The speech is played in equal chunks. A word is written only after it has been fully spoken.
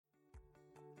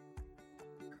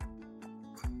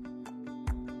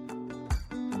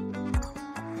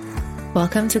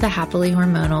Welcome to the Happily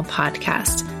Hormonal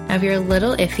podcast. Now, if you're a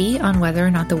little iffy on whether or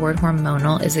not the word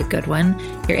hormonal is a good one,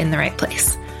 you're in the right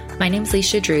place. My name's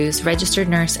Leisha Drews, registered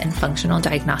nurse and functional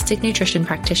diagnostic nutrition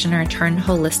practitioner turned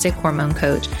holistic hormone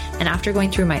coach. And after going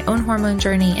through my own hormone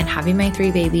journey and having my 3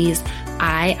 babies,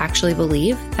 I actually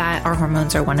believe that our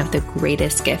hormones are one of the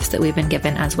greatest gifts that we've been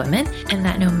given as women, and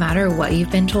that no matter what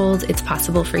you've been told, it's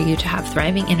possible for you to have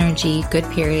thriving energy, good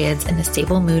periods, and a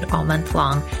stable mood all month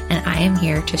long. And I am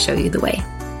here to show you the way.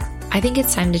 I think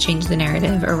it's time to change the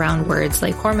narrative around words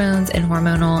like hormones and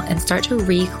hormonal and start to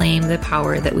reclaim the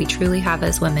power that we truly have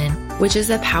as women, which is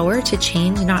the power to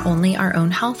change not only our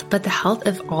own health, but the health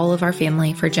of all of our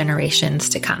family for generations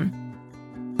to come.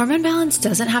 Hormone balance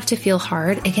doesn't have to feel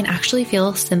hard. It can actually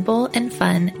feel simple and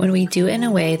fun when we do it in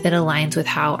a way that aligns with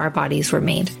how our bodies were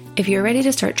made. If you're ready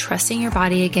to start trusting your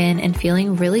body again and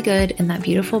feeling really good in that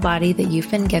beautiful body that you've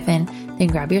been given, then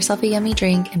grab yourself a yummy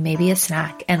drink and maybe a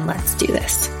snack, and let's do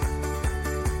this.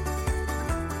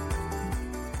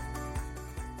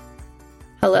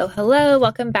 Hello.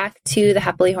 Welcome back to the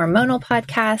Happily Hormonal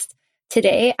podcast.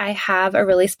 Today, I have a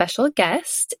really special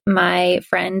guest, my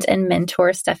friend and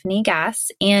mentor, Stefanie Gass,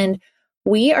 and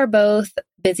we are both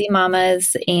busy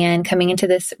mamas and coming into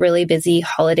this really busy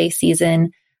holiday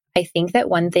season. I think that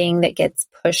one thing that gets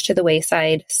pushed to the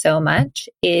wayside so much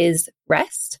is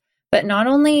rest, but not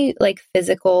only like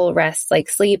physical rest, like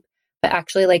sleep, but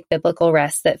actually like biblical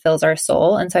rest that fills our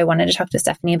soul. And so I wanted to talk to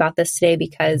Stefanie about this today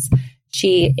because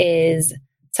she is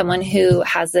someone who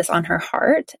has this on her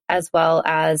heart as well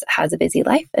as has a busy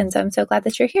life. And so I'm so glad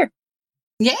that you're here.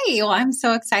 Yay. Well, I'm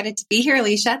so excited to be here,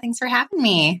 Alicia. Thanks for having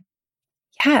me.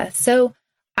 Yeah. So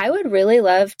I would really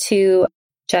love to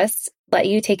just let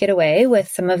you take it away with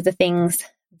some of the things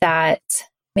that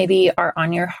maybe are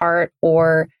on your heart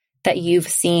or that you've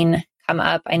seen come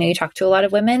up. I know you talk to a lot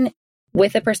of women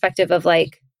with a perspective of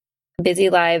like busy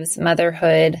lives,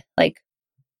 motherhood, like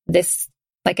this.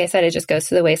 Like I said, it just goes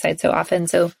to the wayside so often.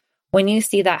 So when you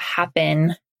see that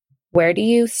happen, where do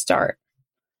you start?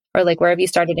 Or like, where have you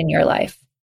started in your life?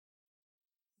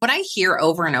 What I hear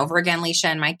over and over again,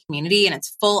 Leisha, in my community, and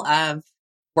it's full of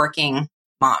working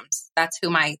moms. That's who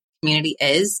my community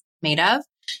is made of,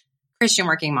 Christian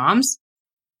working moms,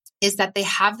 is that they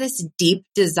have this deep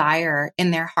desire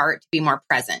in their heart to be more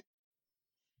present.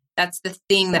 That's the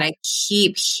thing that I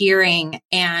keep hearing.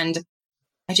 And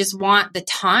I just want the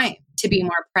time to be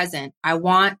more present. I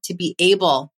want to be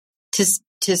able to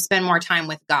spend more time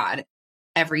with God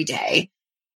every day.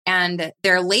 And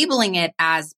they're labeling it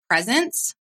as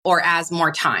presence or as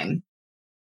more time.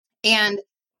 And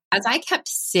as I kept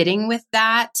sitting with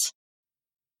that,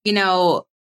 you know,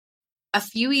 a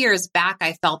few years back,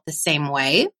 I felt the same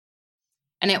way.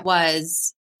 And it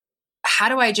was, how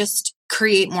do I just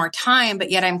create more time,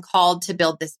 but yet I'm called to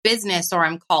build this business, or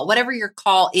I'm called, whatever your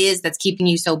call is that's keeping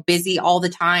you so busy all the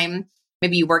time.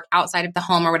 Maybe you work outside of the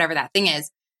home or whatever that thing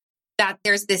is, that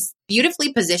there's this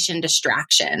beautifully positioned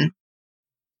distraction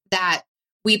that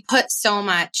we put so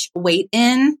much weight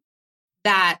in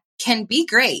that can be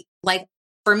great. Like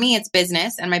for me, it's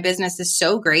business, and my business is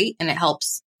so great and it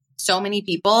helps so many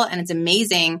people and it's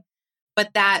amazing, but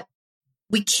that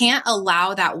we can't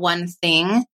allow that one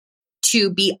thing to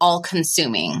be all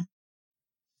consuming.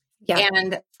 Yeah.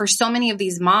 And for so many of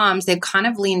these moms, they've kind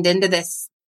of leaned into this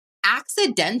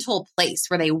accidental place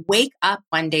where they wake up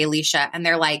one day, Leisha, and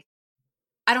they're like,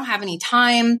 I don't have any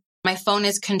time. My phone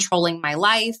is controlling my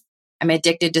life. I'm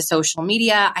addicted to social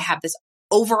media. I have this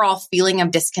overall feeling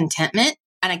of discontentment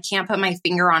and I can't put my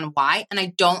finger on why. And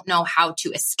I don't know how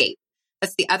to escape.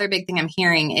 That's the other big thing I'm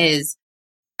hearing is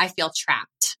I feel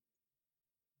trapped.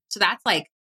 So that's like,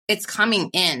 it's coming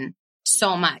in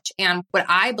so much. And what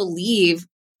I believe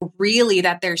really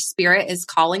that their spirit is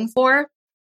calling for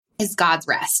is God's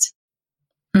rest.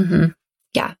 Mm-hmm.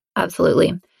 Yeah,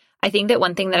 absolutely. I think that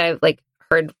one thing that I've like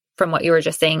heard from what you were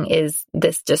just saying is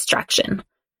this distraction.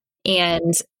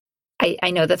 And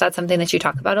I know that that's something that you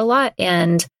talk about a lot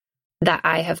and that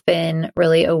I have been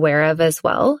really aware of as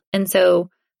well. And so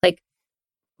like,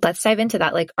 let's dive into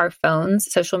that. Like our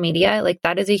phones, social media, like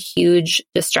that is a huge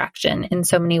distraction in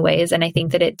so many ways. And I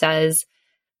think that it does,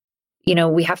 you know,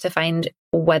 we have to find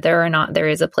whether or not there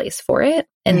is a place for it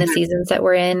in the seasons that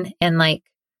we're in. And like,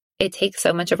 it takes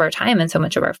so much of our time and so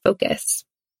much of our focus.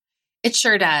 It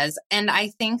sure does. And I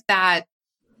think that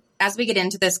as we get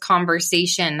into this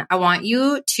conversation, I want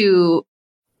you to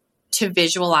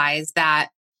visualize that,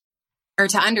 or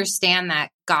to understand that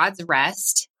God's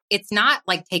rest, it's not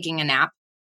like taking a nap.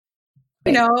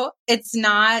 You know, it's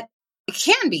not, it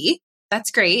can be,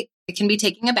 that's great. It can be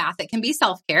taking a bath. It can be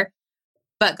self-care,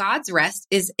 but God's rest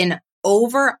is an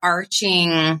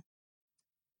overarching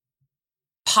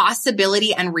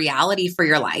possibility and reality for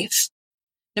your life.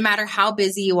 No matter how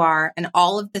busy you are and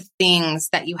all of the things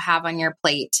that you have on your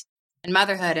plate and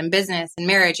motherhood and business and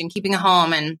marriage and keeping a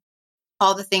home and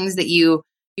all the things that you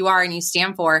are and you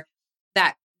stand for,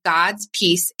 that God's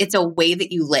peace, it's a way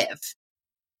that you live.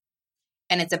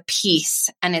 And it's a peace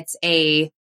and it's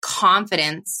a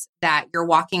confidence that you're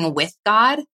walking with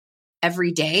God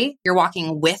every day. You're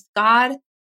walking with God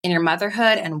in your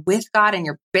motherhood and with God in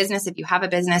your business if you have a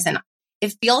business. And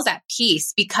it feels at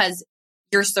peace because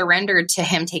you're surrendered to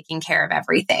Him taking care of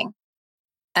everything.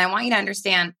 And I want you to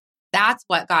understand that's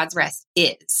what God's rest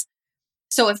is.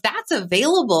 So if that's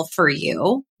available for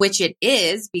you, which it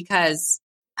is because,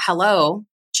 hello,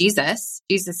 Jesus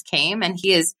came and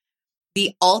He is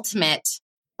the ultimate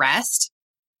rest.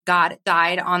 God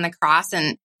died on the cross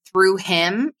and through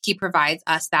Him, He provides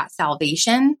us that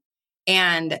salvation.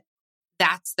 And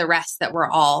that's the rest that we're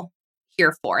all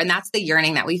here for. And that's the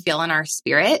yearning that we feel in our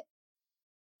spirit.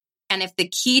 And if the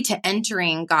key to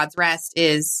entering God's rest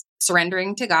is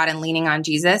surrendering to God and leaning on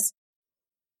Jesus,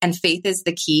 and faith is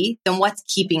the key, then what's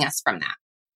keeping us from that?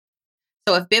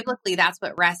 So if biblically that's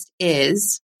what rest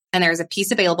is, and there's a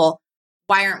peace available,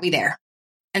 why aren't we there?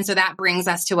 And so that brings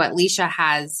us to what Leisha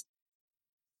has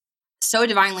so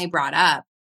divinely brought up.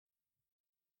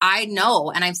 I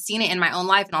know, and I've seen it in my own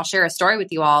life, and I'll share a story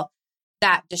with you all,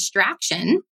 that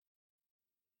distraction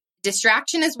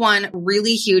is one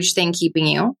really huge thing keeping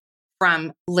you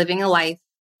from living a life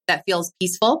that feels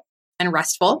peaceful and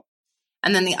restful.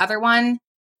 And then the other one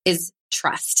is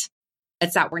trust.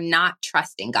 It's that we're not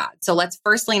trusting God. So let's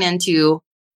first lean into,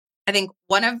 I think,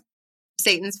 one of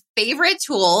Satan's favorite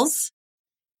tools,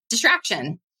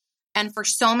 distraction. And for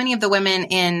so many of the women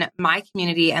in my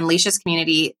community and Leisha's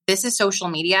community, this is social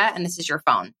media and this is your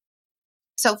phone.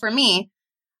 So for me,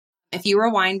 if you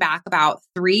rewind back about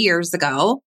 3 years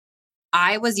ago,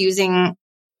 I was using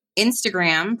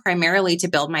Instagram primarily to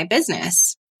build my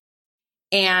business.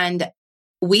 And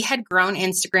we had grown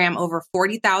Instagram over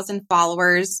 40,000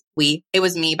 followers. It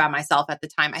was me by myself at the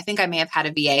time. I think I may have had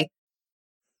a VA.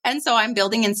 And so I'm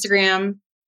building Instagram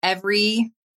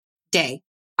every day.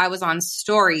 I was on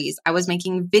stories. I was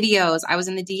making videos. I was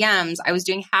in the DMs. I was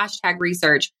doing hashtag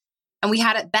research. And we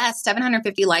had at best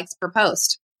 750 likes per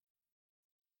post.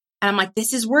 And I'm like,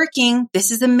 this is working.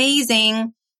 This is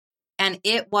amazing. And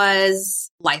it was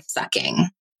life-sucking.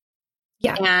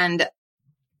 Yeah.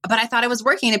 But I thought it was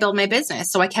working to build my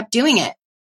business. So I kept doing it.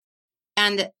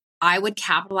 And I would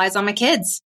capitalize on my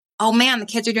kids. Oh man, the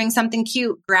kids are doing something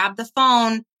cute. Grab the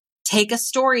phone, take a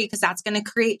story because that's going to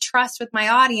create trust with my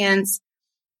audience.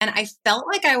 And I felt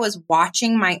like I was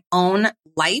watching my own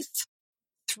life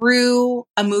through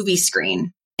a movie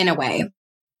screen in a way.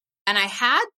 And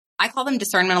I call them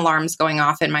discernment alarms going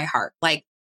off in my heart. Like,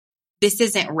 this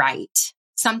isn't right.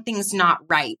 Something's not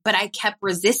right. But I kept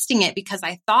resisting it because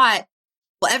I thought,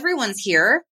 well, everyone's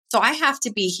here, so I have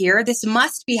to be here. This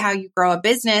must be how you grow a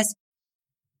business.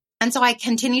 And so I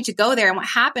continued to go there. And what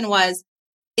happened was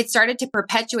it started to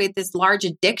perpetuate this large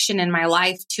addiction in my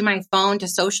life to my phone, to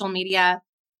social media.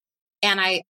 And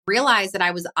I realized that I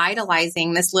was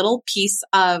idolizing this little piece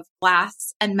of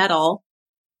glass and metal,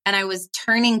 and I was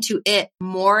turning to it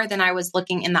more than I was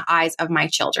looking in the eyes of my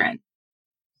children.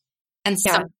 And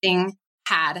something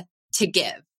had to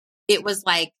give. It was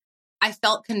like I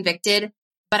felt convicted,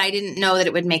 but I didn't know that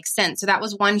it would make sense. So that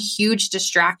was one huge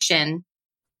distraction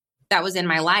that was in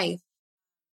my life.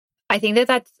 I think that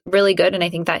that's really good. And I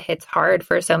think that hits hard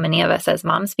for so many of us as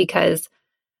moms, because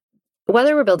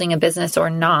whether we're building a business or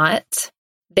not,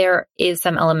 there is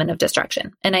some element of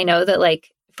distraction. And I know that,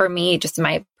 like, for me, just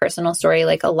my personal story,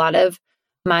 like a lot of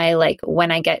my, like,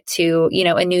 when I get to,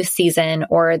 a new season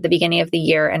or the beginning of the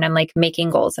year and I'm like making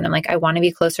goals and I'm like, I want to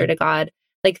be closer to God.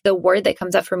 Like, the word that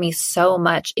comes up for me so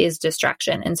much is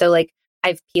distraction. And so, like,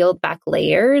 I've peeled back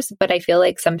layers, but I feel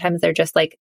like sometimes they're just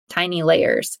like tiny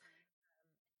layers.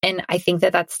 And I think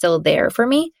that that's still there for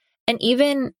me. And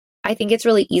even I think it's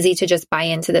really easy to just buy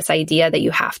into this idea that you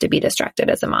have to be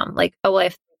distracted as a mom. Like, oh, well, I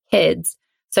have kids.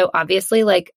 So obviously,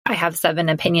 like, I have 7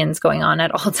 opinions going on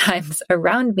at all times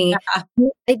around me. Yeah.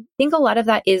 I think a lot of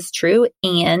that is true.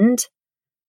 And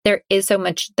there is so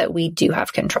much that we do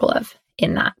have control of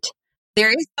in that. There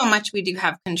is so much we do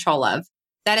have control of.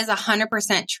 That is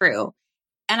 100% true.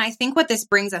 And I think what this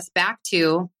brings us back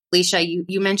to, Leisha,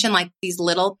 you mentioned like these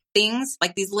little things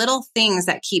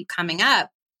that keep coming up.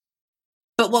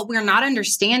 But what we're not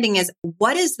understanding is,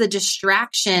 what is the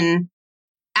distraction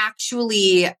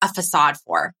actually a facade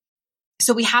for?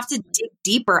 So we have to dig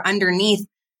deeper underneath.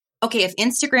 Okay, if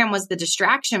Instagram was the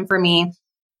distraction for me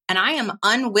and I am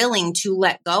unwilling to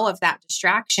let go of that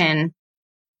distraction,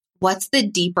 what's the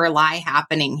deeper lie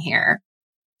happening here?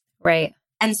 Right.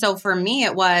 And so for me,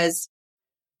 it was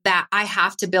that I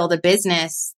have to build a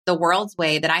business the world's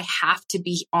way, that I have to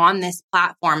be on this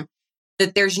platform,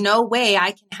 that there's no way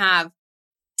I can have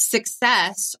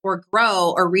success or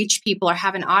grow or reach people or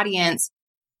have an audience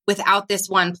without this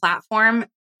one platform.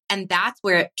 And that's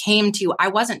where it came to, I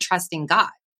wasn't trusting God.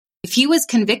 If he was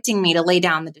convicting me to lay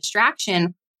down the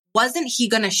distraction, wasn't he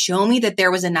going to show me that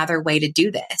there was another way to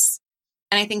do this?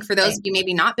 And I think for those of you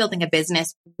maybe not building a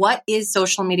business, what is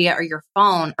social media or your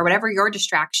phone or whatever your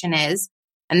distraction is?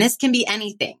 And this can be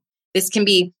anything. This can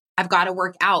be, I've got to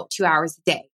work out 2 hours a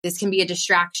day. This can be a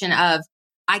distraction of,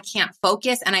 I can't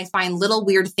focus and I find little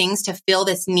weird things to fill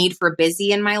this need for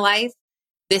busy in my life.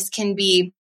 This can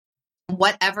be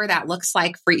whatever that looks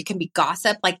like for you. It can be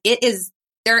gossip. Like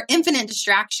there are infinite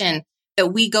distractions that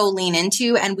we go lean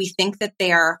into and we think that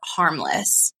they are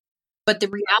harmless. But the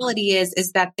reality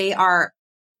is that they're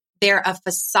a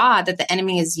facade that the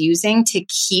enemy is using to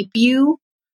keep you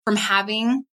from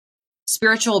having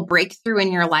spiritual breakthrough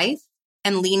in your life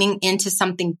and leaning into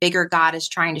something bigger God is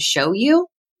trying to show you.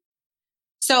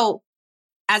 So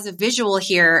as a visual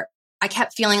here, I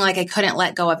kept feeling like I couldn't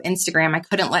let go of Instagram. I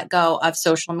couldn't let go of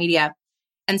social media.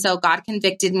 And so God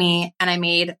convicted me and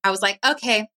I was like,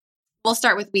 okay, we'll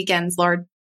start with weekends, Lord,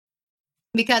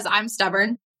 because I'm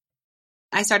stubborn.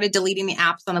 I started deleting the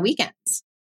apps on the weekends.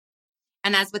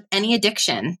 And as with any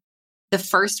addiction, the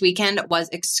first weekend was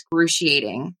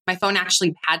excruciating. My phone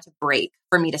actually had to break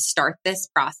for me to start this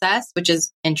process, which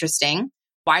is interesting.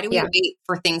 Why do we wait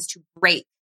for things to break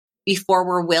before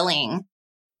we're willing?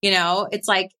 It's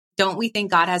like, don't we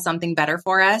think God has something better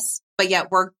for us? But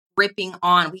yet we're gripping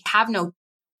on. We have no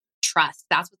trust.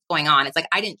 That's what's going on. It's like,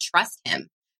 I didn't trust him. So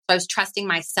I was trusting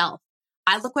myself.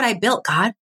 Look what I built,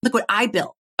 God. Look what I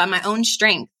built by my own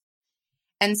strength.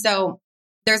 And so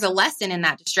there's a lesson in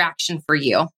that distraction for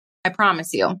you. I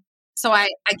promise you. So I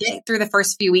get through the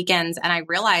first few weekends and I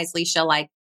realize, Leisha, like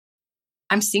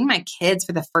I'm seeing my kids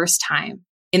for the first time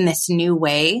in this new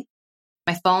way.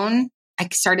 My phone, I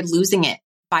started losing it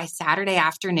by Saturday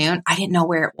afternoon. I didn't know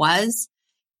where it was.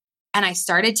 And I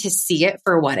started to see it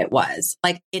for what it was.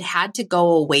 Like it had to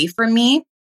go away from me.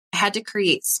 I had to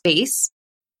create space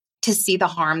to see the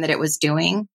harm that it was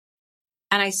doing.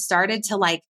 And I started to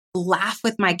like laugh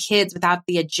with my kids without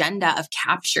the agenda of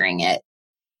capturing it.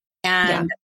 And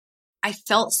I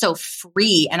felt so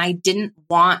free and I didn't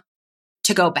want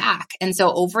to go back. And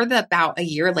so about a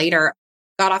year later,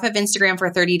 got off of Instagram for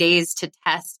 30 days to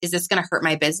test, is this going to hurt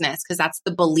my business? Because that's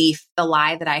the belief, the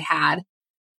lie that I had.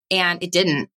 And it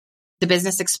didn't. The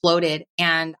business exploded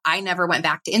and I never went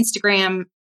back to Instagram.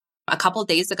 A couple of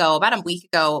days ago, about a week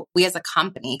ago, we as a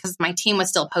company, because my team was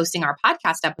still posting our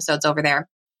podcast episodes over there,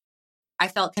 I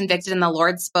felt convicted and the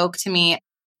Lord spoke to me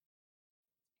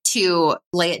to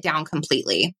lay it down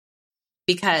completely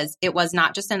because it was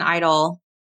not just an idol,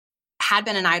 had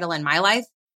been an idol in my life,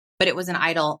 but it was an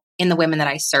idol in the women that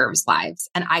I serve's lives.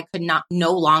 And I could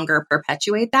no longer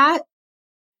perpetuate that.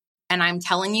 And I'm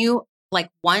telling you, like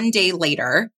one day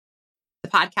later, the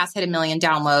podcast had 1 million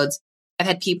downloads. I've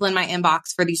had people in my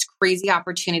inbox for these crazy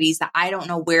opportunities that I don't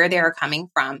know where they're coming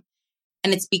from.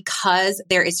 And it's because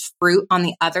there is fruit on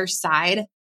the other side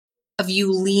of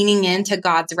you leaning into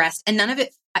God's rest. And none of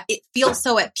it feels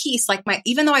so at peace. Like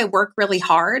even though I work really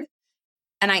hard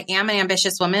and I am an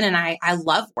ambitious woman and I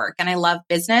love work and I love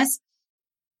business,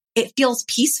 it feels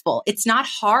peaceful. It's not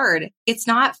hard. It's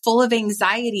not full of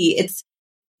anxiety. It's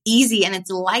easy and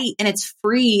it's light and it's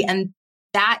free. And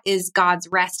that is God's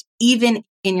rest, even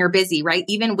in your busy, right?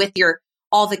 Even with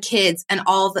all the kids and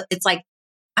it's like,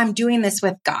 I'm doing this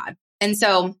with God. And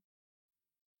so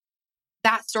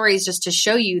that story is just to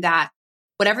show you that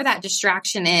whatever that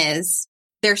distraction is,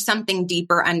 there's something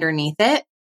deeper underneath it.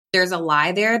 There's a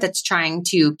lie there that's trying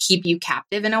to keep you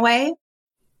captive in a way.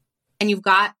 And you've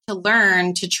got to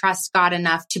learn to trust God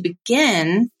enough to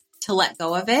begin to let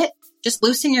go of it. Just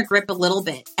loosen your grip a little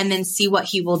bit and then see what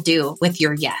he will do with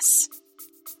your yes.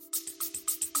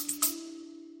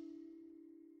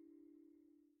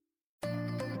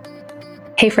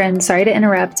 Hey friends, sorry to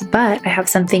interrupt, but I have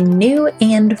something new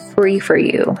and free for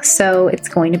you, so it's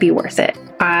going to be worth it.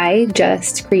 I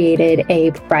just created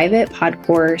a private pod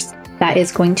course that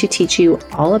is going to teach you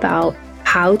all about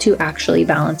how to actually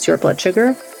balance your blood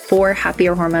sugar for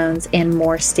happier hormones and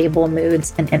more stable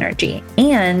moods and energy.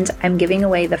 And I'm giving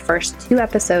away the first 2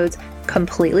 episodes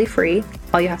completely free.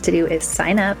 All you have to do is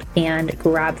sign up and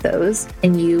grab those,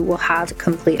 and you will have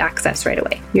complete access right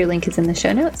away. Your link is in the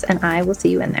show notes, and I will see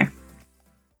you in there.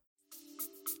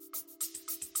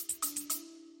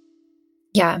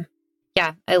 Yeah,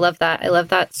 Yeah, I love that. I love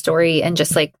that story and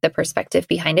just like the perspective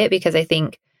behind it, because I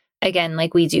think, again,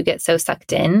 like we do get so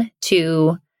sucked in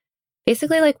to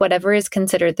basically like whatever is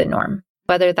considered the norm,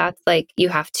 whether that's like you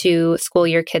have to school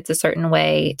your kids a certain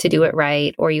way to do it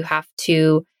right, or you have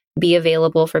to be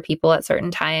available for people at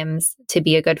certain times to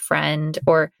be a good friend,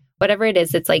 or whatever it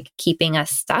is, it's like keeping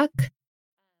us stuck.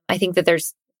 I think that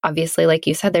there's obviously, like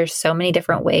you said, there's so many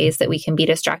different ways that we can be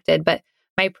distracted. But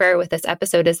my prayer with this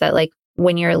episode is that like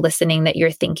when you're listening, that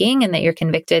you're thinking and that you're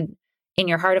convicted in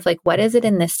your heart of like, what is it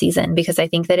in this season? Because I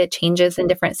think that it changes in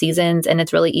different seasons, and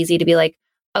it's really easy to be like,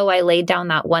 oh, I laid down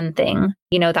that one thing,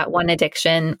 that one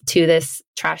addiction to this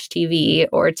trash TV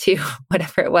or to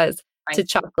whatever it was, Right. to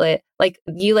chocolate. Like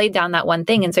you laid down that one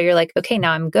thing. And so you're like, okay,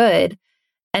 now I'm good.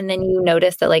 And then you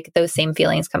notice that like those same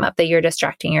feelings come up, that you're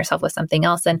distracting yourself with something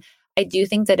else. And I do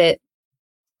think that it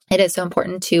is so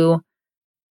important to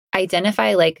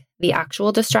identify like the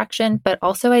actual distraction, but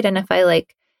also identify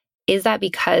like, is that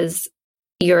because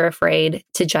you're afraid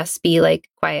to just be like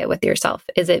quiet with yourself?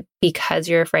 Is it because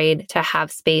you're afraid to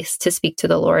have space to speak to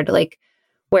the Lord? Like,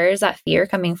 where is that fear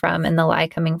coming from and the lie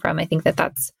coming from? I think that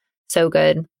that's so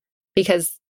good,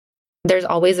 because there's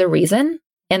always a reason,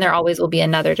 and there always will be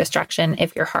another distraction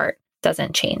if your heart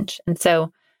doesn't change. And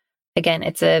so again,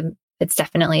 it's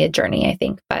definitely a journey, I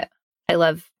think, but I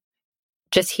love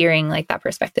just hearing like that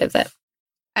perspective, that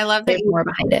I love that there's more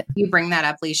behind it. you bring that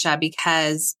up, Leisha,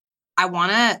 because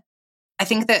I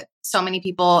think that so many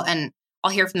people, and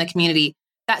I'll hear from the community,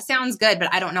 that sounds good,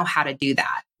 but I don't know how to do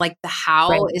that. Like the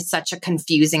how is such a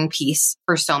confusing piece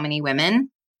for so many women.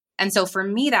 And so for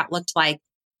me, that looked like,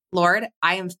 Lord,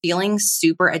 I am feeling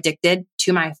super addicted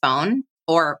to my phone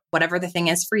or whatever the thing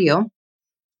is for you.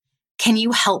 Can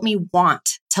you help me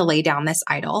want to lay down this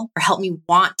idol, or help me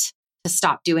want to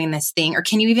stop doing this thing? Or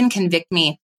can you even convict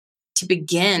me to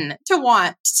begin to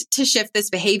want to shift this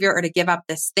behavior or to give up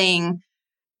this thing?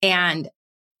 And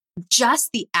just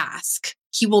the ask,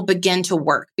 he will begin to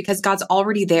work, because God's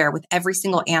already there with every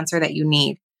single answer that you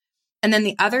need. And then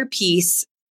the other piece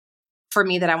for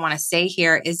me that I want to say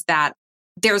here is that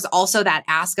there's also that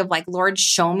ask of like, Lord,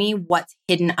 show me what's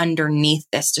hidden underneath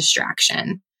this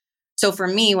distraction. So for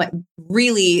me, what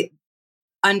really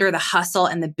under the hustle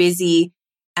and the busy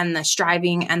and the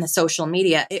striving and the social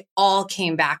media, it all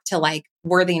came back to like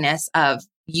worthiness of,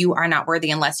 you are not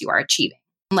worthy unless you are achieving,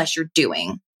 unless you're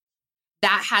doing.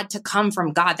 That had to come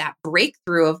from God, that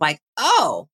breakthrough of like,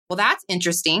 oh, well, that's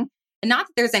interesting. And not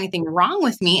that there's anything wrong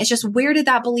with me. It's just, where did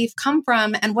that belief come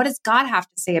from? And what does God have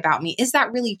to say about me? Is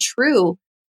that really true?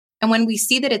 And when we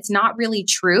see that it's not really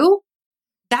true,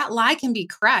 that lie can be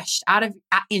crushed out of,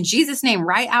 in Jesus' name,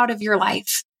 right out of your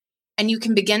life. And you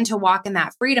can begin to walk in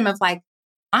that freedom of like,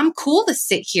 I'm cool to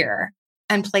sit here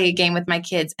and play a game with my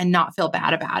kids and not feel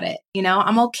bad about it.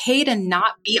 I'm okay to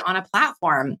not be on a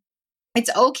platform.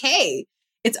 It's okay.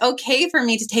 It's okay for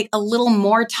me to take a little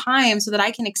more time so that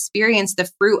I can experience the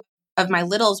fruit of my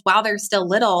littles while they're still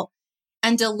little,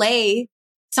 and delay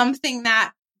something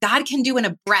that God can do in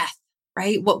a breath,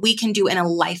 right? What we can do in a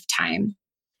lifetime.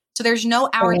 So there's no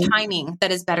our timing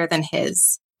that is better than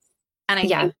his. And I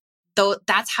think though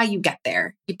that's how you get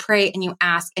there. You pray and you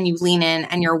ask and you lean in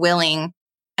and you're willing,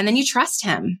 and then you trust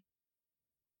him.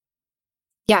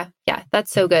 Yeah.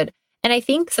 That's so good. And I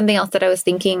think something else that I was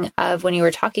thinking of when you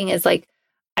were talking is like,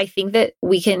 I think that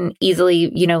we can easily,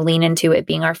 lean into it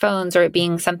being our phones or it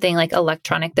being something like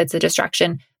electronic that's a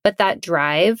distraction. But that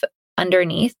drive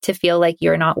underneath to feel like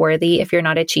you're not worthy if you're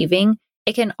not achieving,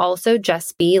 it can also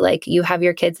just be like you have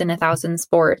your kids in 1,000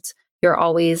 sports. You're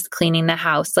always cleaning the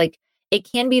house. Like it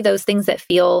can be those things that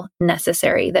feel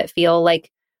necessary, that feel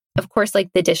like, of course,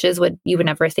 like the dishes you would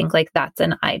never think like that's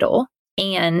an idol.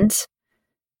 And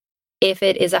if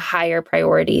it is a higher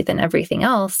priority than everything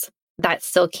else, that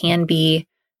still can be,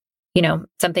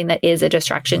 something that is a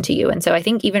distraction to you. And so I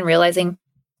think even realizing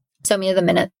so many of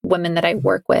the women that I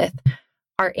work with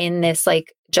are in this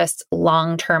like just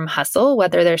long-term hustle,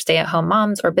 whether they're stay-at-home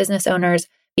moms or business owners,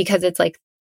 because it's like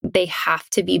they have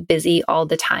to be busy all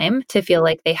the time to feel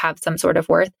like they have some sort of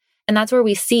worth. And that's where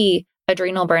we see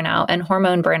adrenal burnout and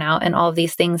hormone burnout and all of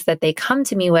these things that they come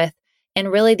to me with.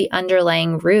 And really the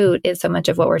underlying root is so much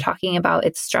of what we're talking about.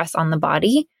 It's stress on the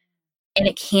body. And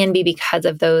it can be because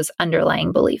of those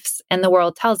underlying beliefs. And the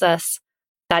world tells us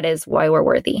that is why we're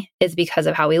worthy, is because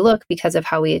of how we look, because of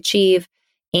how we achieve.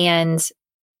 And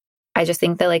I just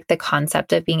think that like the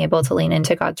concept of being able to lean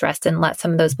into God's rest and let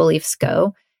some of those beliefs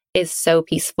go is so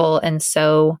peaceful and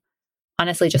so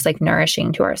honestly just like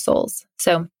nourishing to our souls.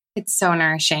 So it's so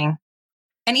nourishing.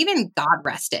 And even God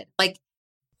rested. Like,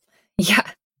 yeah,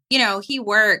 he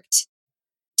worked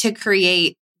to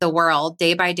create the world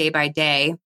day by day by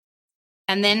day.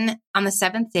 And then on the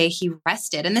seventh day, he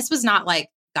rested. And this was not like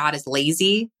God is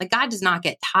lazy. Like God does not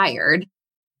get tired.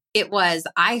 It was,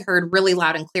 I heard really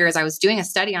loud and clear as I was doing a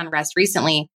study on rest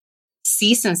recently,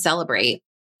 cease and celebrate.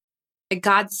 Like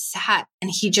God sat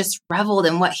and he just reveled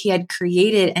in what he had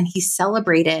created and he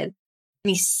celebrated and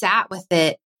he sat with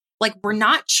it. Like we're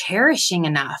not cherishing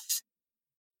enough.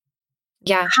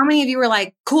 Yeah. How many of you were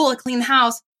like, cool, a clean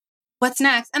house. What's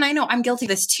next? And I know I'm guilty of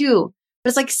this too, but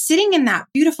it's like sitting in that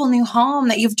beautiful new home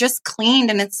that you've just cleaned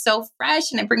and it's so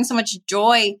fresh and it brings so much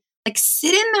joy. Like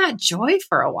sit in that joy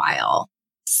for a while.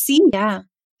 See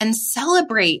and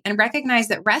celebrate and recognize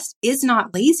that rest is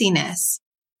not laziness,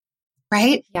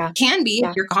 right? Yeah. Can be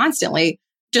if you're constantly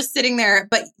just sitting there.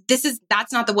 But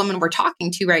that's not the woman we're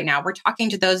talking to right now. We're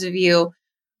talking to those of you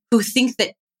who think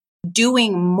that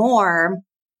doing more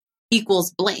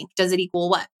equals blank. Does it equal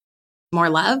what? More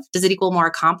love? Does it equal more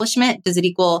accomplishment? Does it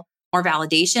equal more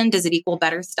validation? Does it equal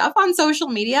better stuff on social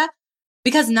media?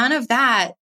 Because none of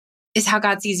that is how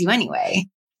God sees you anyway.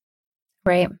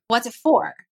 Right. What's it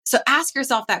for? So ask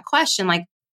yourself that question, like,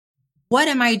 what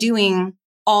am I doing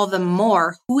all the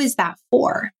more? Who is that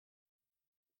for?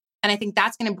 And I think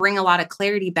that's going to bring a lot of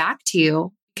clarity back to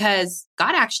you because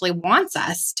God actually wants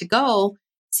us to go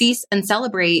cease and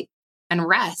celebrate and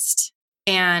rest.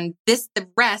 And the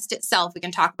rest itself, we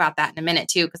can talk about that in a minute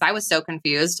too, because I was so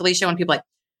confused. Alicia, when people like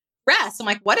rest, I'm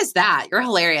like, what is that? You're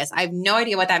hilarious. I have no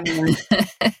idea what that means.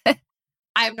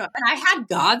 And I had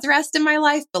God's rest in my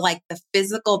life, but like the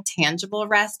physical, tangible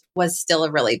rest was still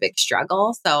a really big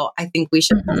struggle. So I think we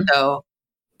should also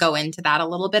go into that a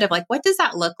little bit of like, what does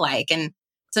that look like? And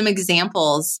some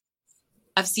examples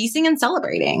of ceasing and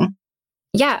celebrating.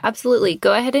 Yeah, absolutely.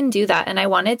 Go ahead and do that. And I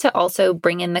wanted to also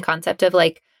bring in the concept of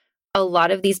like a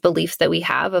lot of these beliefs that we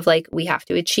have of like, we have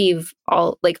to achieve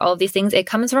all of these things. It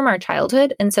comes from our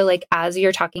childhood. And so like, as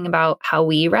you're talking about how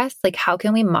we rest, like how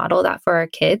can we model that for our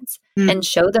kids and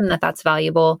show them that that's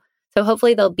valuable? So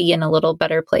hopefully they'll be in a little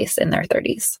better place in their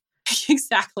 30s.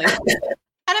 Exactly. And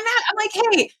I'm like,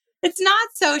 hey, it's not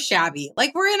so shabby.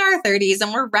 Like we're in our 30s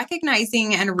and we're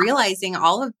recognizing and realizing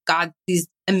all of God, these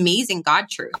amazing God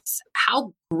truths.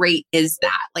 How great is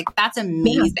that? Like that's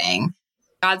amazing. Yeah.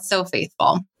 God's so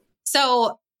faithful.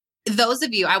 So those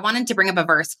of you, I wanted to bring up a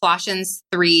verse, Colossians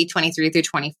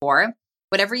 3:23-24.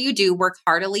 Whatever you do, work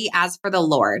heartily as for the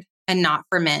Lord and not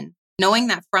for men, knowing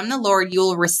that from the Lord you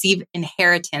will receive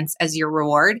inheritance as your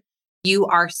reward. You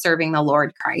are serving the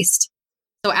Lord Christ.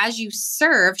 So as you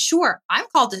serve, sure, I'm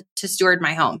called to steward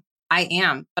my home. I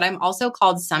am, but I'm also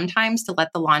called sometimes to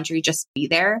let the laundry just be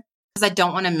there because I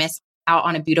don't want to miss out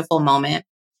on a beautiful moment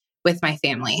with my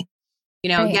family.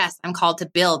 Right. Yes, I'm called to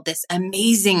build this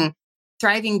amazing,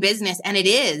 thriving business, and it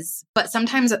is. But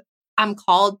sometimes I'm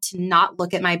called to not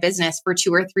look at my business for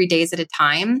 2 or 3 days at a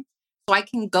time, so I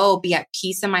can go be at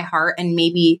peace in my heart and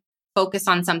maybe focus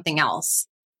on something else,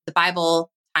 the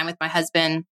Bible, time with my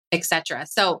husband, etc.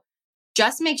 So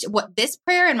just make sure what this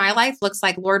prayer in my life looks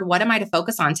like. Lord, what am I to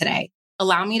focus on today?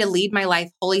 Allow me to lead my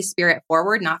life, Holy Spirit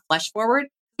forward, not flesh forward.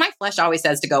 My flesh always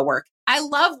says to go work. I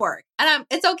love work, and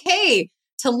it's okay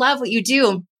to love what you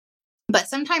do. But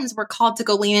sometimes we're called to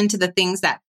go lean into the things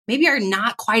that maybe are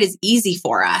not quite as easy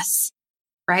for us,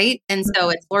 right? And so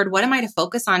it's, Lord, what am I to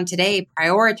focus on today?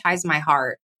 Prioritize my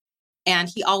heart. And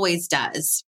he always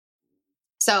does.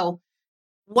 So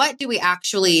what do we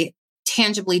actually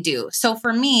tangibly do? So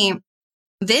for me,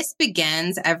 this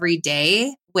begins every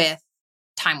day with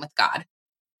time with God.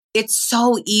 It's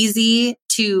so easy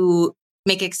to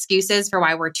make excuses for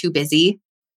why we're too busy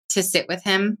to sit with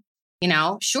him.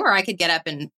 Sure, I could get up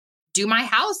and do my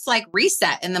house like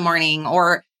reset in the morning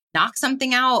or knock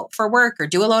something out for work or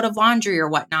do a load of laundry or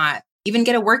whatnot, even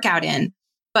get a workout in.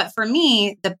 But for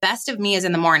me, the best of me is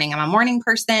in the morning. I'm a morning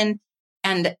person.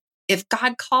 And if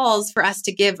God calls for us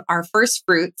to give our first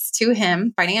fruits to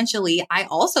him financially, I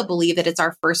also believe that it's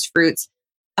our first fruits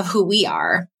of who we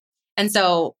are. And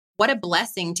so what a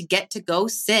blessing to get to go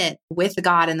sit with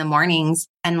God in the mornings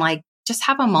and like just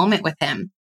have a moment with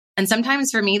him. And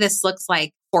sometimes for me, this looks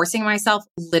like forcing myself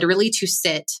literally to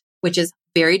sit, which is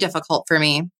very difficult for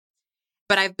me.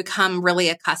 But I've become really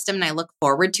accustomed and I look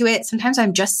forward to it. Sometimes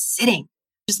I'm just sitting,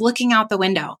 just looking out the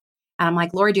window. And I'm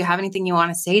like, Lord, do you have anything you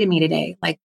want to say to me today?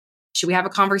 Like, should we have a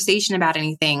conversation about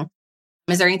anything?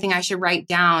 Is there anything I should write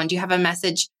down? Do you have a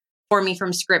message for me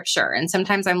from scripture? And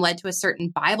sometimes I'm led to a certain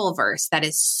Bible verse that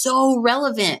is so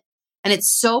relevant and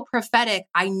it's so prophetic.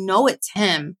 I know it's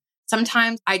him.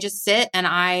 Sometimes I just sit and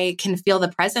I can feel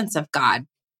the presence of God,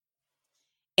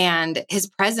 and his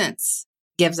presence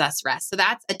gives us rest. So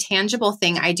that's a tangible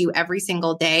thing I do every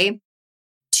single day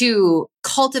to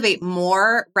cultivate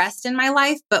more rest in my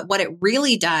life. But what it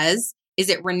really does is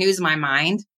it renews my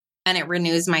mind and it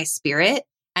renews my spirit.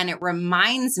 And it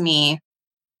reminds me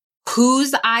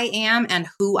whose I am and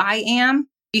who I am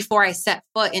before I set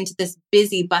foot into this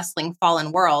busy, bustling,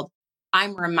 fallen world.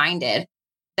 I'm reminded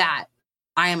that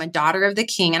I am a daughter of the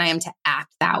King and I am to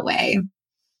act that way.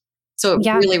 So it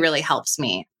really, really helps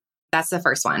me. That's the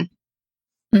first one.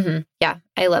 Mm-hmm. Yeah,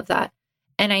 I love that.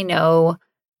 And I know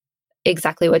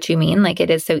exactly what you mean. Like, it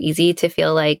is so easy to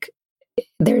feel like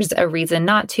there's a reason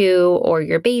not to, or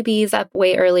your baby's up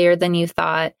way earlier than you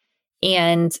thought.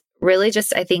 And really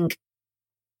just, I think,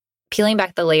 peeling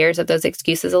back the layers of those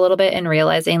excuses a little bit and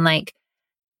realizing, like,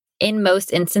 in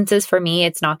most instances for me,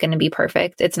 it's not going to be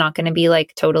perfect. It's not going to be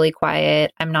like totally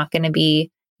quiet. I'm not going to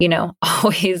be,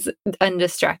 always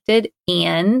undistracted.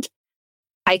 And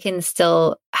I can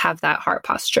still have that heart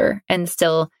posture and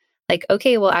still like,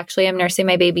 okay, well, actually, I'm nursing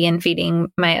my baby and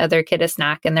feeding my other kid a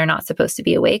snack and they're not supposed to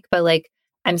be awake, but like,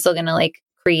 I'm still going to like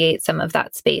create some of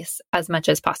that space as much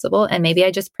as possible. And maybe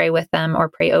I just pray with them or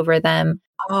pray over them.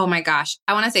 Oh my gosh.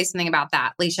 I want to say something about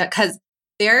that, Leisha, because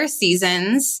there are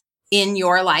seasons in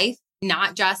your life,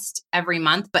 not just every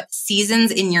month, but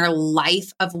seasons in your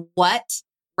life of what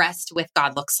rest with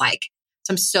God looks like.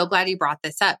 So I'm so glad you brought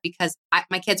this up because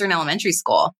my kids are in elementary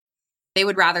school. They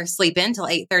would rather sleep in till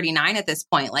 8:39 at this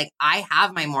point. Like, I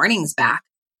have my mornings back.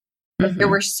 But there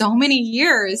were so many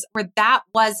years where that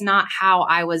was not how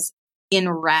I was in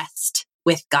rest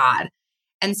with God.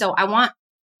 And so I want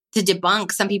to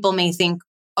debunk. Some people may think,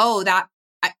 oh, that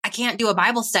I can't do a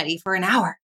Bible study for an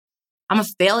hour. I'm a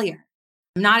failure.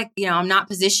 I'm not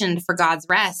positioned for God's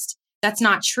rest. That's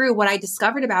not true. What I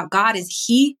discovered about God is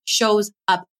he shows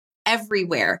up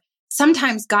everywhere.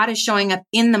 Sometimes God is showing up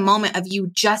in the moment of you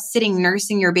just sitting,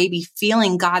 nursing your baby,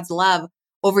 feeling God's love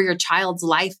over your child's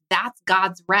life. That's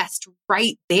God's rest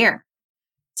right there.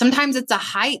 Sometimes it's a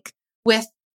hike with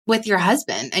your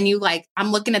husband and you like,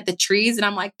 I'm looking at the trees and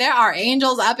I'm like, there are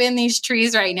angels up in these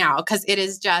trees right now. Cause it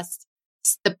is just,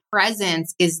 the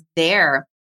presence is there.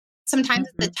 Sometimes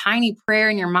it's a tiny prayer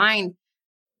in your mind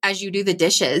as you do the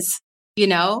dishes,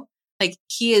 like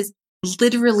he is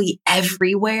literally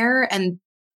everywhere. And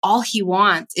all he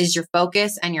wants is your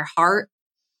focus and your heart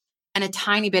and a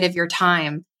tiny bit of your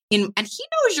time. And he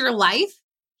knows your life.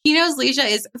 He knows Leisha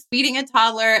is feeding a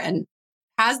toddler and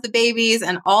has the babies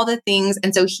and all the things.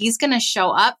 And so he's going to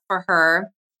show up for her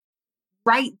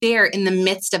right there in the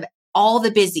midst of all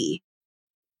the busy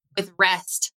with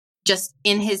rest just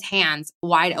in his hands,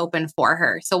 wide open for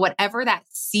her. So whatever that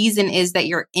season is that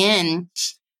you're in,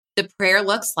 the prayer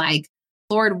looks like,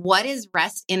 Lord, what is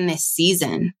rest in this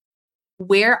season?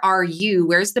 Where are you?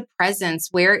 Where's the presence?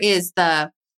 Where is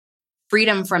the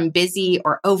freedom from busy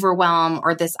or overwhelm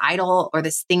or this idol or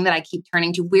this thing that I keep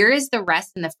turning to? Where is the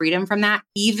rest and the freedom from that,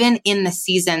 even in the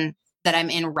season that I'm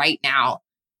in right now?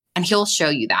 And he'll show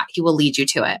you that. He will lead you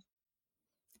to it.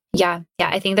 Yeah.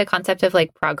 I think the concept of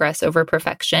like progress over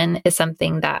perfection is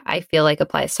something that I feel like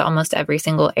applies to almost every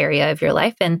single area of your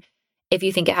life. And if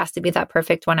you think it has to be that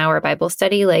perfect 1 hour Bible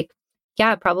study, like,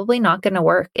 yeah, probably not going to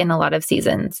work in a lot of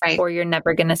seasons, right? Or you're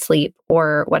never going to sleep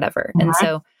or whatever. And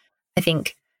so I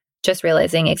think just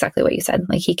realizing exactly what you said,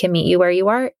 like he can meet you where you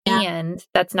are. And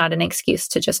that's not an excuse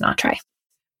to just not try.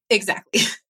 Exactly.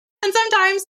 And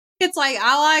sometimes it's like,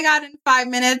 all I got in 5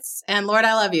 minutes and Lord,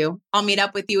 I love you. I'll meet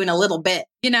up with you in a little bit,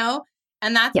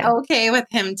 and that's okay with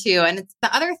him too. And it's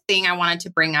the other thing I wanted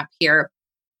to bring up here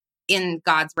in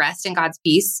God's rest and God's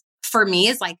peace for me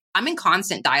is like, I'm in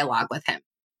constant dialogue with him.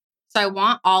 So I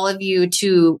want all of you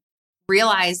to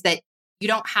realize that you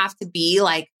don't have to be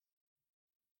like,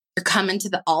 you're coming to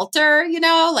the altar,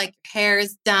 like your hair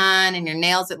is done and your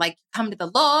nails are like, come to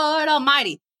the Lord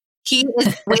Almighty. He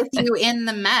is with you in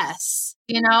the mess,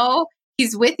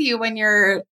 he's with you when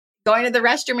you're going to the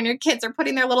restroom and your kids are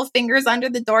putting their little fingers under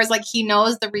the doors. Like he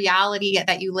knows the reality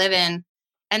that you live in.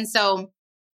 And so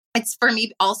it's for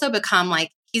me also become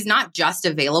like, he's not just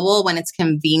available when it's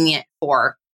convenient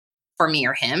for me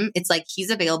or him. It's like, he's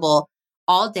available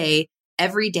all day,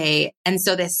 every day. And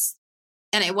so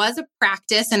and it was a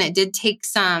practice and it did take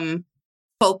some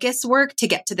focus work to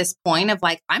get to this point of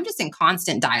like, I'm just in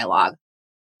constant dialogue.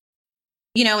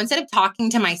 Instead of talking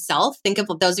to myself, think of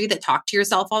those of you that talk to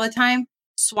yourself all the time,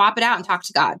 swap it out and talk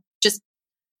to God. Just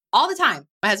all the time.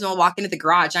 My husband will walk into the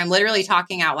garage. I'm literally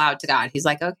talking out loud to God. He's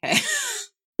like, okay,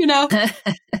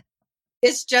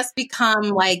 it's just become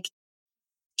like,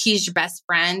 he's your best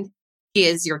friend. He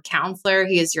is your counselor.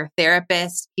 He is your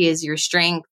therapist. He is your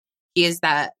strength. He is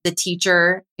the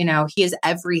teacher. He is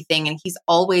everything and he's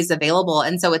always available.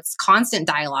 And so it's constant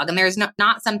dialogue and there's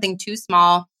not something too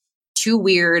small, too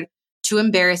weird, too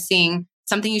embarrassing,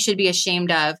 something you should be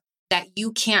ashamed of that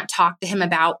you can't talk to him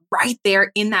about right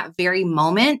there in that very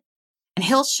moment, and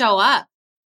he'll show up.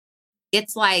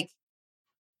 It's like,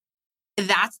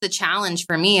 that's the challenge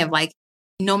for me of like,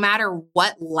 no matter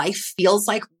what life feels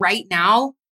like right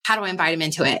now, how do I invite him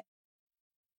into it?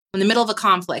 In the middle of a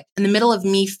conflict, in the middle of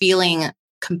me feeling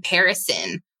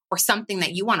comparison or something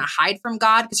that you want to hide from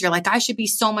God because you're like, I should be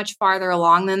so much farther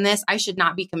along than this. I should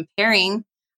not be comparing.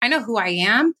 I know who I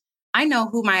am. I know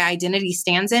who my identity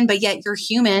stands in, but yet you're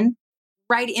human.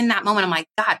 Right in that moment, I'm like,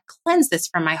 God, cleanse this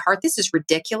from my heart. This is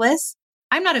ridiculous.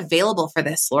 I'm not available for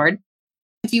this, Lord.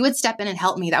 If you would step in and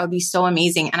help me, that would be so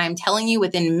amazing. And I'm telling you,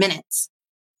 within minutes,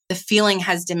 the feeling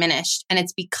has diminished. And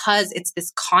it's because it's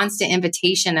this constant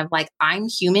invitation of like, I'm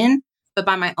human, but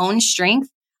by my own strength,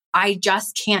 I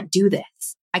just can't do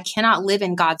this. I cannot live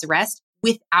in God's rest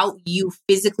without you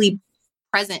physically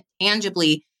present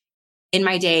tangibly in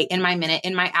my day, in my minute,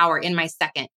 in my hour, in my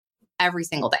second, every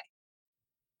single day.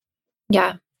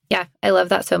 Yeah. Yeah. I love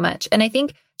that so much. And I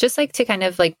think just like to kind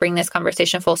of like bring this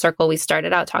conversation full circle, we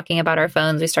started out talking about our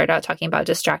phones. We started out talking about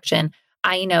distraction.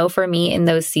 I know for me in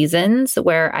those seasons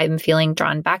where I'm feeling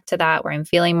drawn back to that, where I'm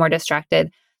feeling more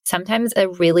distracted, sometimes a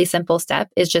really simple step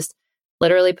is just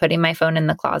literally putting my phone in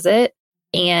the closet.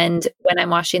 And when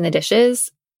I'm washing the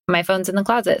dishes, my phone's in the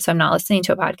closet. So I'm not listening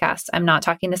to a podcast. I'm not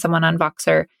talking to someone on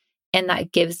Voxer. And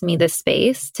that gives me the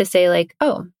space to say like,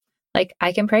 oh, like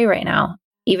I can pray right now,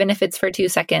 even if it's for 2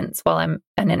 seconds while I'm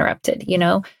uninterrupted, you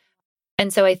know?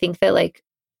 And so I think that like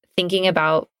thinking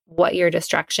about what your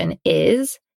distraction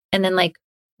is, and then like,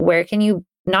 where can you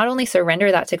not only surrender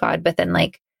that to God, but then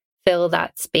like fill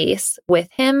that space with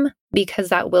him, because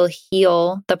that will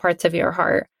heal the parts of your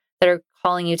heart that are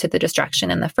calling you to the distraction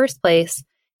in the first place,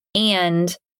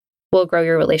 and will grow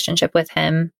your relationship with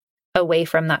him away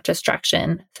from that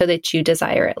distraction so that you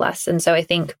desire it less. And so I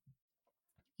think,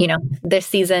 you know, the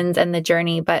seasons and the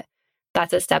journey, but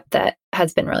that's a step that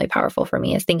has been really powerful for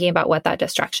me, is thinking about what that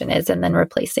distraction is and then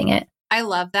replacing it. I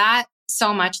love that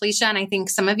so much, Leisha. And I think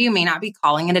some of you may not be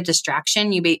calling it a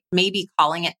distraction. You may be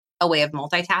calling it a way of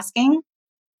multitasking.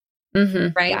 Mm-hmm.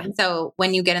 Right. Yeah. So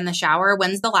when you get in the shower,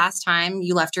 when's the last time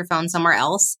you left your phone somewhere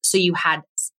else? So you had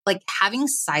like, having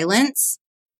silence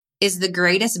is the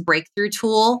greatest breakthrough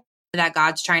tool that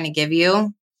God's trying to give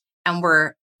you. And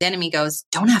where the enemy goes,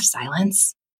 don't have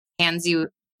silence, hands you,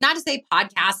 not to say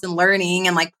podcasts and learning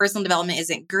and like personal development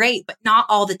isn't great, but not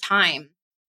all the time.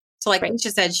 So like Right.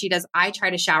 Leisha said, she does, I try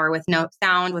to shower with no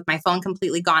sound, with my phone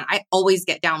completely gone. I always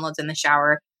get downloads in the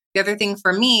shower. The other thing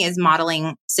for me is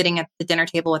modeling sitting at the dinner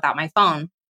table without my phone.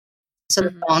 So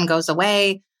the phone goes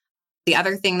away. The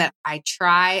other thing that I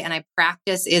try and I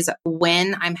practice is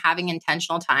when I'm having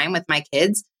intentional time with my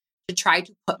kids, to try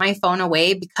to put my phone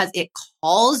away, because it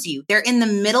calls you. They're in the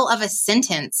middle of a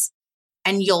sentence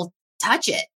and you'll touch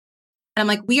it. And I'm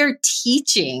like, we are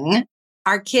teaching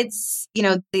our kids, you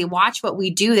know, they watch what we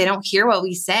do. They don't hear what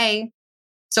we say.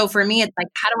 So for me, it's like,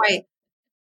 how do I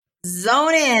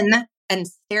zone in and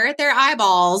stare at their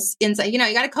eyeballs inside? You know,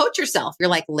 you got to coach yourself. You're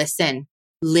like, listen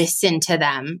to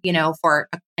them, you know,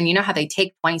 and you know how they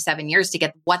take 27 years to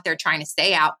get what they're trying to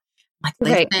say out. I'm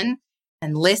like,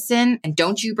 listen and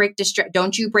don't you break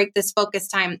this focus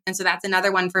time. And so that's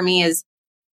another one for me is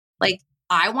like,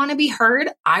 I want to be heard.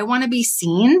 I want to be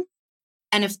seen.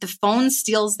 And if the phone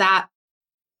steals that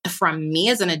from me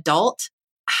as an adult,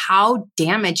 how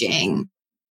damaging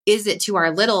is it to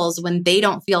our littles when they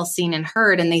don't feel seen and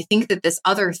heard, and they think that this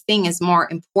other thing is more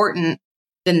important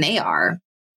than they are?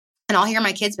 And I'll hear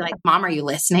my kids be like, Mom, are you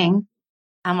listening?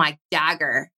 I'm like,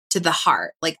 dagger to the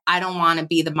heart. Like, I don't want to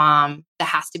be the mom that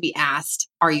has to be asked,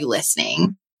 are you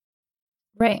listening?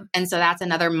 Right. And so that's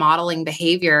another modeling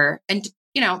behavior. And,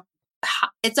 you know,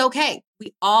 it's okay.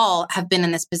 We all have been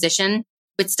in this position.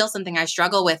 It's still something I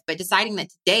struggle with, but deciding that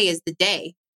today is the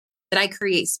day that I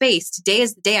create space. Today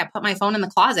is the day I put my phone in the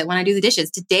closet when I do the dishes.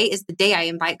 Today is the day I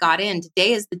invite God in.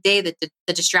 Today is the day that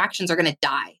the distractions are going to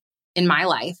die in my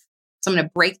life. So I'm going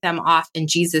to break them off in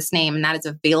Jesus' name. And that is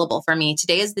available for me.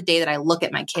 Today is the day that I look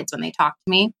at my kids when they talk to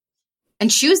me, and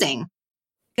choosing,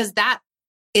 because that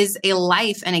is a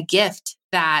life and a gift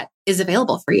that is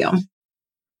available for you.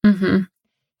 Mm-hmm.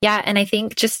 Yeah. And I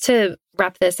think just to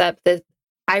wrap this up,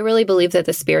 I really believe that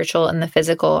the spiritual and the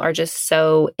physical are just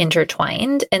so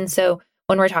intertwined. And so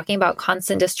when we're talking about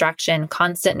constant distraction,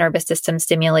 constant nervous system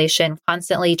stimulation,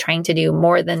 constantly trying to do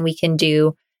more than we can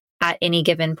do at any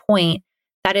given point,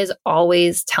 that is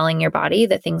always telling your body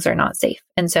that things are not safe.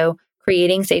 And so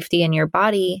creating safety in your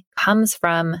body comes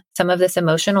from some of this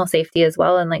emotional safety as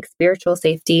well, and like spiritual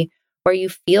safety, where you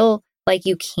feel like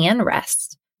you can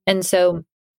rest. And so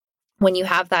when you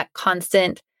have that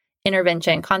constant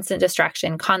intervention, constant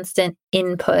distraction, constant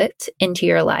input into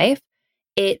your life,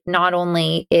 it not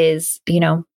only is,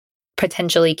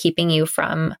 potentially keeping you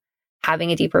from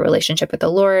having a deeper relationship with the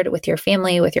Lord, with your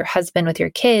family, with your husband, with your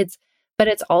kids, but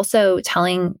it's also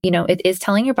telling, it is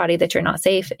telling your body that you're not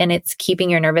safe, and it's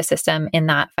keeping your nervous system in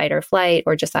that fight or flight,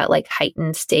 or just that like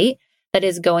heightened state that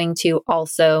is going to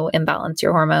also imbalance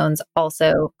your hormones,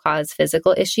 also cause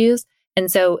physical issues.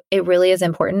 And so it really is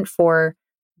important for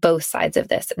both sides of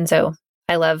this. And so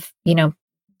I love,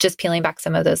 just peeling back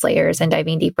some of those layers and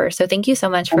diving deeper. So thank you so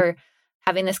much for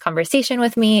having this conversation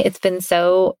with me. It's been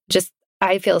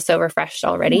I feel so refreshed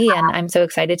already, and I'm so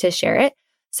excited to share it.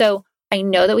 So I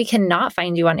know that we cannot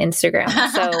find you on Instagram.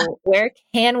 So where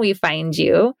can we find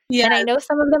you? Yes. And I know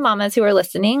some of the mamas who are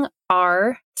listening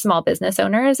are small business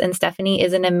owners, and Stefanie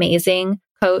is an amazing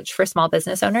coach for small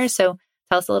business owners. So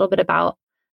tell us a little bit about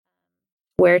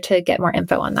where to get more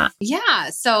info on that. Yeah.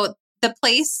 So the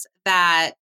place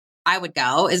that I would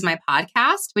go is my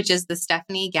podcast, which is the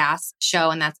Stefanie Gass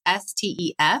Show. And that's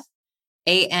STEFANIEGASS.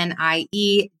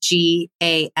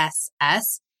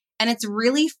 And it's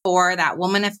really for that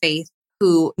woman of faith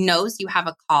who knows you have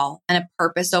a call and a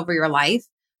purpose over your life,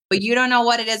 but you don't know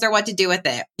what it is or what to do with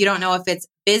it. You don't know if it's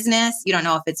business, you don't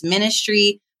know if it's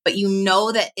ministry, but you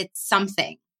know that it's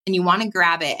something, and you want to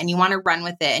grab it and you want to run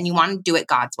with it and you want to do it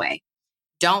God's way.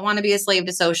 Don't want to be a slave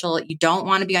to social. You don't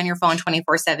want to be on your phone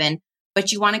 24/7,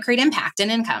 but you want to create impact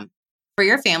and income for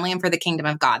your family and for the kingdom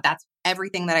of God. That's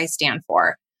everything that I stand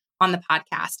for on the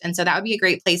podcast. And so that would be a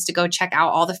great place to go check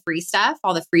out all the free stuff,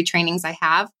 all the free trainings I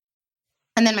have.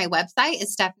 And then my website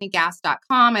is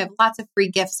stefaniegass.com. I have lots of free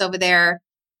gifts over there,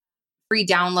 free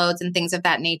downloads and things of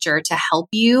that nature to help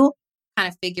you kind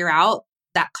of figure out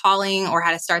that calling or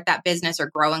how to start that business or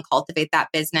grow and cultivate that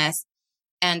business.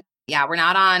 And yeah, we're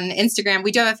not on Instagram.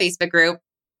 We do have a Facebook group.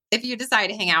 If you decide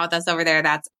to hang out with us over there,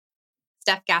 that's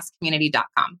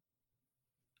stefgasscommunity.com.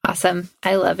 Awesome.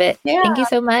 I love it. Yeah. Thank you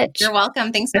so much. You're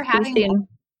welcome. Thanks for having me.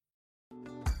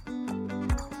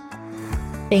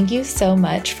 Thank you so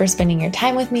much for spending your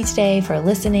time with me today, for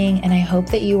listening, and I hope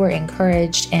that you were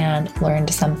encouraged and learned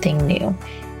something new.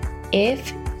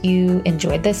 If you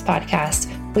enjoyed this podcast,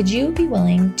 would you be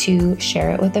willing to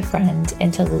share it with a friend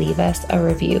and to leave us a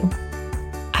review?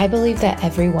 I believe that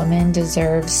every woman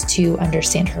deserves to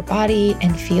understand her body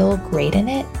and feel great in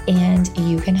it, and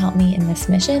you can help me in this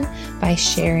mission by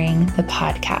sharing the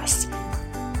podcast.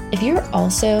 If you're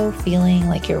also feeling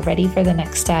like you're ready for the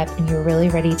next step and you're really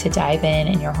ready to dive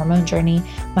in your hormone journey,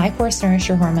 my course, Nourish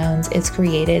Your Hormones, is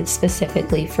created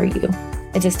specifically for you.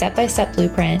 It's a step-by-step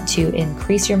blueprint to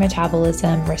increase your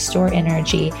metabolism, restore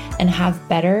energy, and have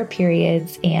better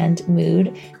periods and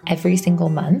mood every single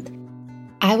month.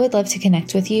 I would love to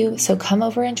connect with you, so come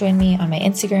over and join me on my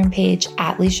Instagram page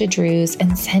 @LishaDrews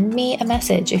and send me a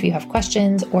message if you have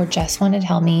questions or just want to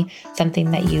tell me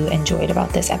something that you enjoyed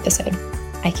about this episode.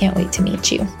 I can't wait to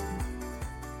meet you.